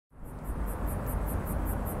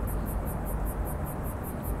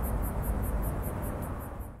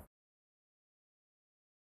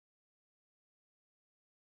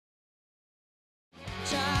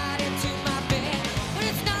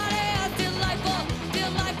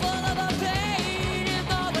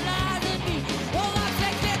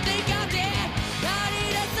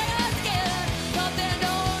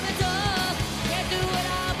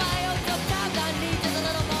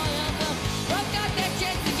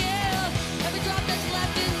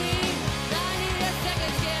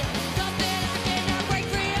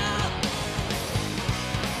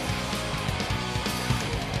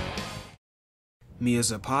Mia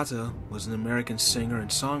Zapata was an American singer and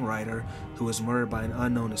songwriter who was murdered by an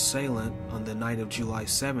unknown assailant on the night of July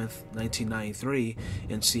 7, 1993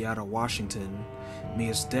 in Seattle, Washington.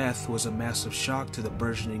 Mia's death was a massive shock to the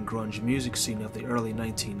burgeoning grunge music scene of the early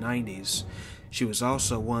 1990s. She was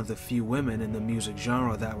also one of the few women in the music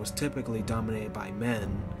genre that was typically dominated by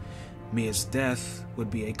men. Mia's death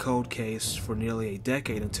would be a cold case for nearly a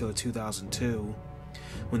decade until 2002,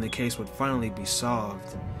 when the case would finally be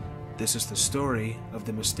solved. This is the story of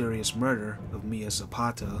the mysterious murder of Mia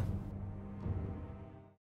Zapata.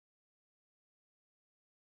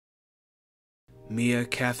 Mia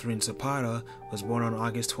Catherine Zapata was born on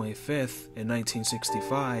August 25th in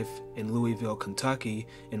 1965 in Louisville, Kentucky,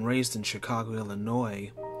 and raised in Chicago,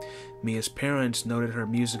 Illinois. Mia's parents noted her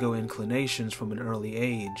musical inclinations from an early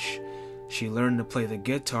age. She learned to play the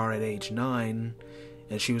guitar at age 9,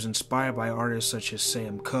 and she was inspired by artists such as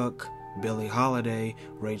Sam Cooke, Billie Holiday,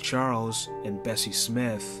 Ray Charles, and Bessie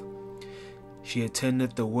Smith. She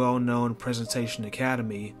attended the well-known Presentation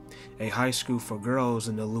Academy, a high school for girls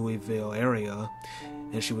in the Louisville area,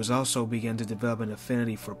 and she was also began to develop an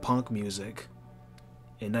affinity for punk music.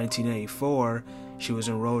 In 1984, she was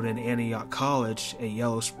enrolled in Antioch College in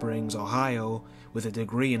Yellow Springs, Ohio, with a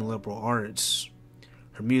degree in liberal arts.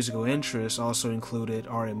 Her musical interests also included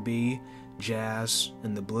R&B, jazz,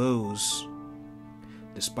 and the blues.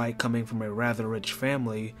 Despite coming from a rather rich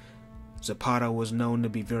family, Zapata was known to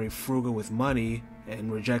be very frugal with money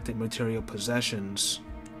and rejected material possessions.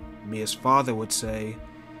 Mia's father would say,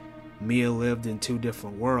 Mia lived in two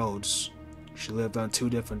different worlds. She lived on two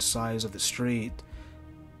different sides of the street.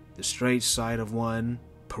 The straight side of one,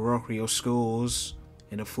 parochial schools,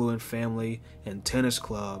 an affluent family, and tennis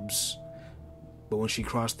clubs. But when she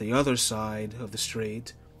crossed the other side of the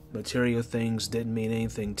street, material things didn't mean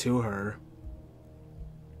anything to her.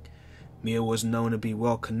 Mia was known to be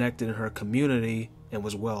well connected in her community and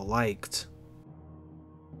was well liked.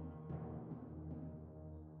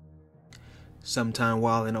 Sometime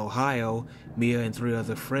while in Ohio, Mia and 3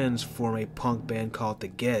 other friends formed a punk band called the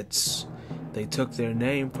Gits. They took their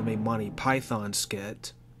name from a Monty Python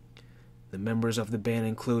skit. The members of the band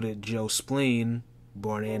included Joe Spleen,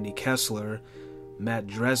 born Andy Kessler, Matt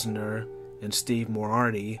Dresner, and Steve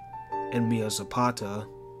Moriarty, and Mia Zapata.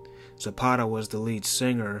 Zapata was the lead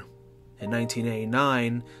singer. In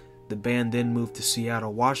 1989, the band then moved to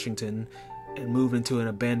Seattle, Washington, and moved into an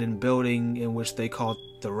abandoned building in which they called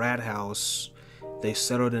the Rat House. They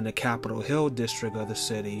settled in the Capitol Hill district of the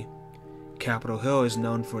city. Capitol Hill is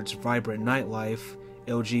known for its vibrant nightlife,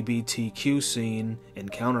 LGBTQ scene,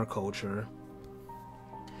 and counterculture.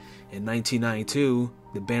 In 1992,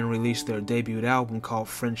 the band released their debut album called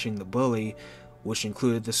Frenching the Bully, which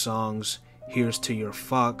included the songs Here's to Your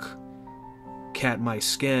Fuck, Cat My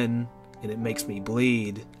Skin, and It Makes Me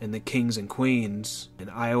Bleed, and The Kings and Queens. An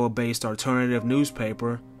Iowa-based alternative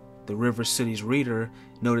newspaper, the River City's Reader,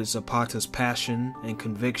 noted Zapata's passion and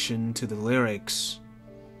conviction to the lyrics.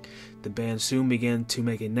 The band soon began to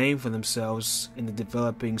make a name for themselves in the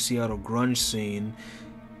developing Seattle grunge scene,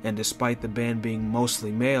 and despite the band being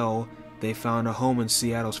mostly male, they found a home in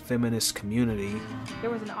Seattle's feminist community.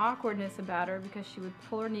 There was an awkwardness about her because she would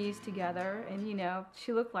pull her knees together and,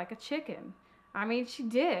 she looked like a chicken. I mean, she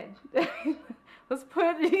did. Let's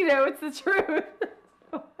put, it's the truth.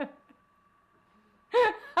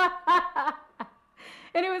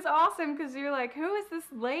 And it was awesome because you're like, who is this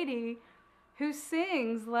lady who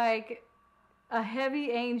sings like a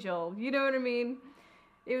heavy angel? You know what I mean?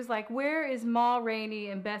 It was like, where is Ma Rainey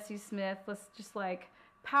and Bessie Smith? Let's just like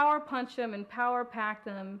power punch them and power pack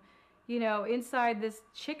them, inside this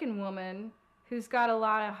chicken woman who's got a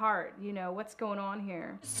lot of heart. What's going on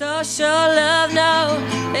here? Social love, no,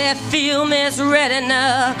 they feel misread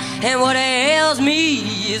enough. And what ails me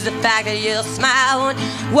is the fact that you'll smile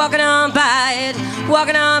when walking on by it,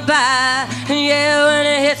 walking on by. And yeah, when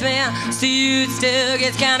it hits me, see, it still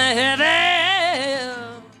gets kind of heavy.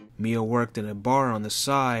 Mia worked in a bar on the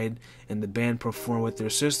side, and the band performed with their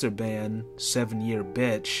sister band, 7 Year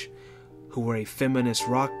Bitch, who were a feminist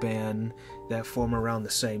rock band that formed around the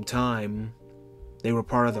same time. They were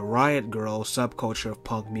part of the Riot Girl subculture of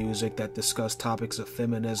punk music that discussed topics of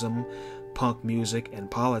feminism, punk music,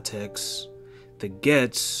 and politics. The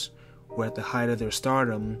Gits were at the height of their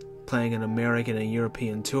stardom, playing an American and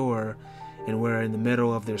European tour, and were in the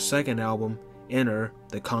middle of their second album, Enter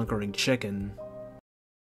the Conquering Chicken.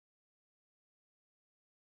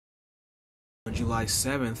 On July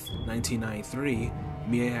 7th, 1993,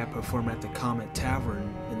 Mia had performed at the Comet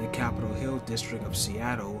Tavern in the Capitol Hill district of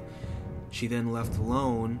Seattle. She then left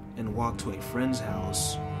alone and walked to a friend's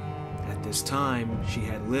house. At this time, she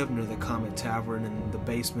had lived near the Comet Tavern in the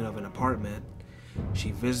basement of an apartment.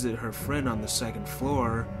 She visited her friend on the second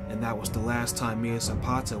floor, and that was the last time Mia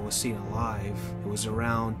Zapata was seen alive. It was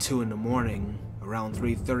around 2 in the morning. Around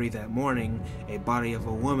 3:30 that morning, a body of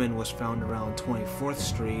a woman was found around 24th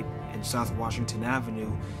Street and South Washington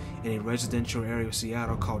Avenue in a residential area of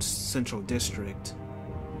Seattle called Central District.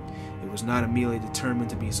 It was not immediately determined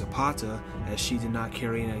to be Zapata, as she did not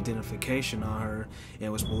carry an identification on her, and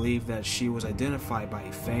it was believed that she was identified by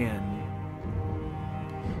a fan.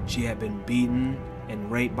 She had been beaten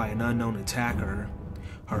and raped by an unknown attacker.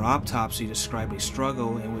 Her autopsy described a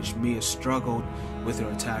struggle in which Mia struggled with her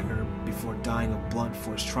attacker before dying of blunt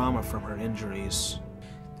force trauma from her injuries.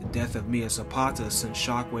 The death of Mia Zapata sent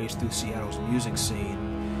shockwaves through Seattle's music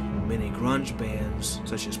scene. Many grunge bands,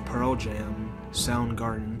 such as Pearl Jam,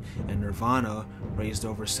 Soundgarden, and Nirvana, raised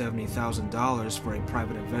over $70,000 for a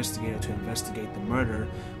private investigator to investigate the murder,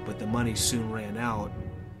 but the money soon ran out.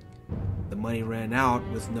 The money ran out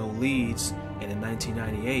with no leads, and in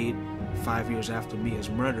 1998, 5 years after Mia's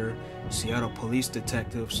murder, Seattle police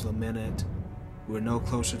detectives lamented, "We're no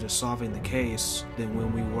closer to solving the case than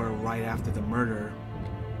when we were right after the murder."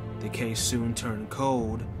 The case soon turned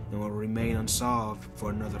cold and will remain unsolved for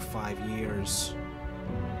another 5 years.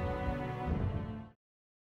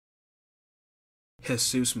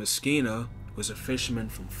 Jesus Mesquina was a fisherman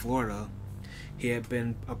from Florida. He had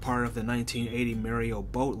been a part of the 1980 Mario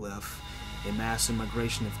boat lift, a mass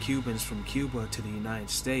immigration of Cubans from Cuba to the United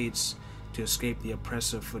States to escape the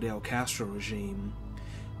oppressive Fidel Castro regime.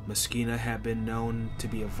 Mesquina had been known to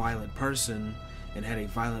be a violent person and had a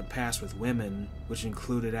violent past with women, which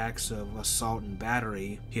included acts of assault and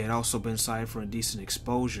battery. He had also been cited for indecent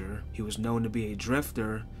exposure. He was known to be a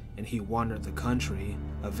drifter, and he wandered the country.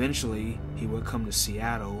 Eventually, he would come to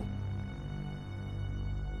Seattle.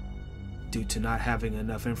 Due to not having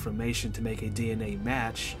enough information to make a DNA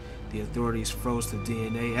match, the authorities froze the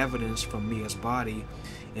DNA evidence from Mia's body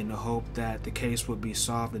in the hope that the case would be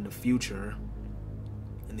solved in the future.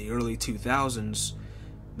 In the early 2000s,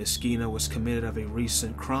 Mesquina was convicted of a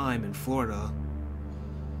recent crime in Florida,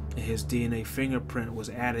 and his DNA fingerprint was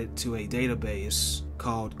added to a database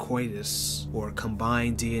called COIDIS, or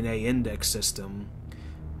Combined DNA Index System.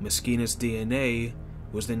 Mesquina's DNA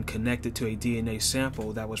was then connected to a DNA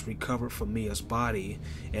sample that was recovered from Mia's body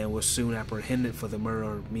and was soon apprehended for the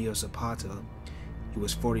murder of Mia Zapata. He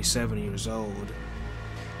was 47 years old.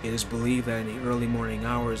 It is believed that in the early morning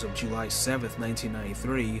hours of July 7,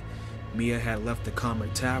 1993, Mia had left the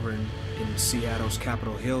Comet Tavern in Seattle's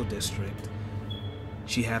Capitol Hill district.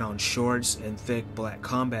 She had on shorts and thick black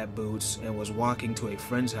combat boots and was walking to a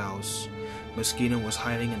friend's house. Mesquina was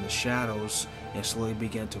hiding in the shadows and slowly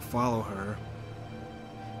began to follow her.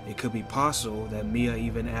 It could be possible that Mia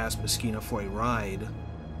even asked Mesquina for a ride.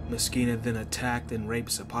 Mesquina then attacked and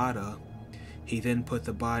raped Zapata. He then put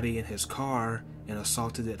the body in his car and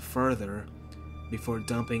assaulted it further before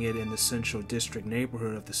dumping it in the Central District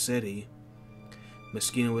neighborhood of the city.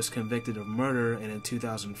 Mesquina was convicted of murder, and in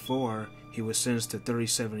 2004, he was sentenced to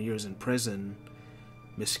 37 years in prison.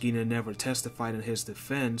 Mesquina never testified in his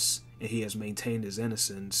defense, and he has maintained his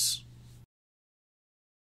innocence.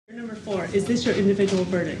 Juror number 4, is this your individual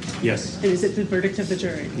verdict? Yes. And is it the verdict of the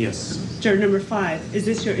jury? Yes. Juror number 5, is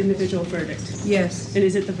this your individual verdict? Yes. And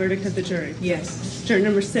is it the verdict of the jury? Yes. Juror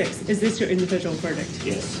number 6, is this your individual verdict?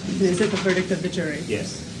 Yes. And is it the verdict of the jury?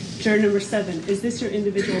 Yes. Juror number 7, is this your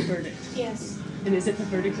individual verdict? Yes. And is it the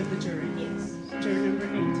verdict of the jury? Yes. Juror number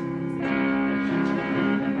 8.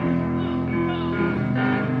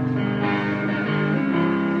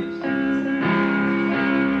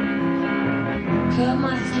 Cut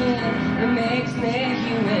my skin, it makes me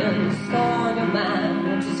human. So on your mind,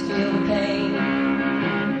 won't just feel the pain.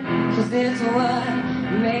 'Cause it's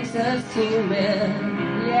what makes us human.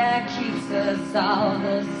 Yeah, it keeps us all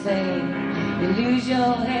the same. You lose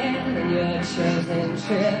your head and your chosen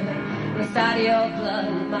trip. Inside of your blood,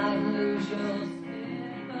 you might lose your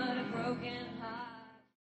spirit, but a broken heart.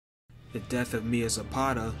 The death of Mia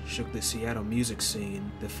Zapata shook the Seattle music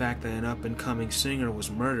scene. The fact that an up-and-coming singer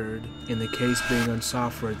was murdered and the case being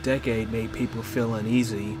unsolved for a decade made people feel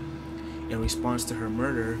uneasy. In response to her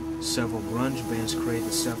murder, several grunge bands created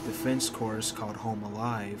a self-defense course called Home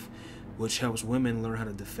Alive, which helps women learn how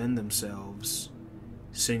to defend themselves.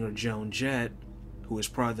 Singer Joan Jett, who was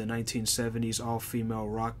part of the 1970s all-female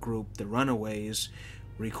rock group The Runaways,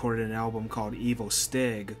 recorded an album called Evil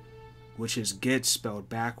Stig, which is Gits spelled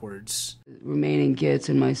backwards. Remaining Gits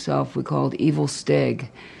and myself, we called Evil Stig,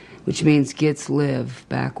 which means Gits live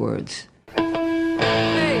backwards. Hey,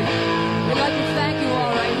 I'd like to thank you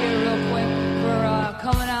all right here real quick for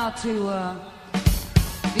coming out to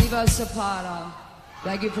Viva Zapata.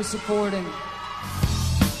 Thank you for supporting.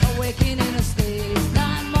 Awakening a state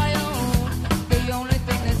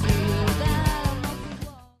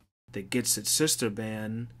The Gits' sister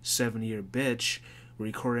band, 7 Year Bitch,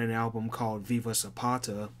 recorded an album called Viva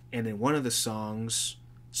Zapata, and in one of the songs,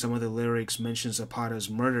 some of the lyrics mention Zapata's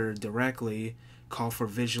murder directly, call for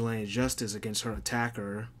vigilante justice against her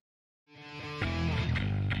attacker.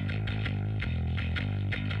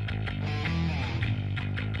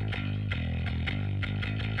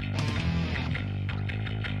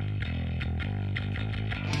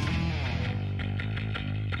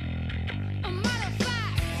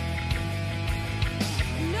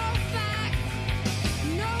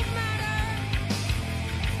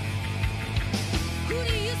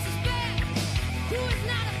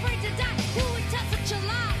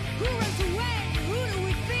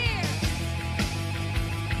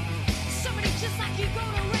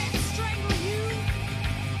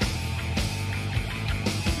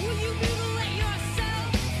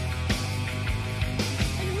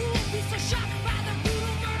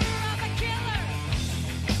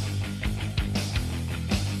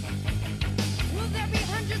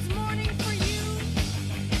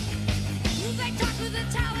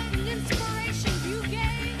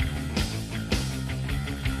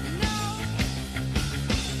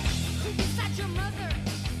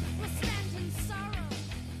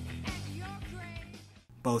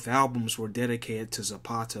 Both albums were dedicated to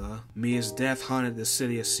Zapata. Mia's death haunted the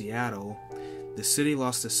city of Seattle. The city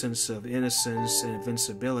lost a sense of innocence and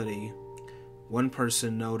invincibility. One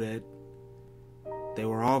person noted, "They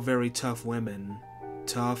were all very tough women.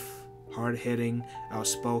 Tough, hard-hitting,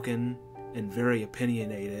 outspoken, and very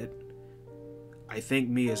opinionated. I think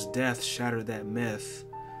Mia's death shattered that myth,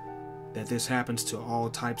 that this happens to all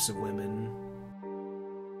types of women."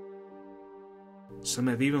 Some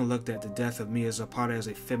have even looked at the death of Mia Zapata as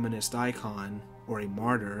a feminist icon, or a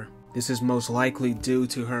martyr. This is most likely due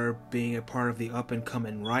to her being a part of the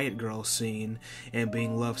up-and-coming Riot girl scene and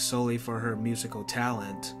being loved solely for her musical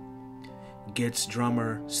talent. Gits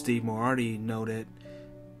drummer Stig noted,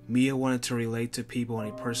 "Mia wanted to relate to people on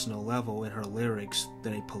a personal level in her lyrics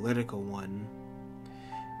than a political one."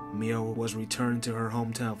 Mia was returned to her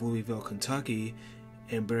hometown of Louisville, Kentucky,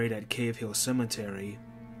 and buried at Cave Hill Cemetery.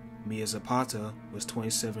 Mia Zapata was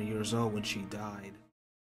 27 years old when she died.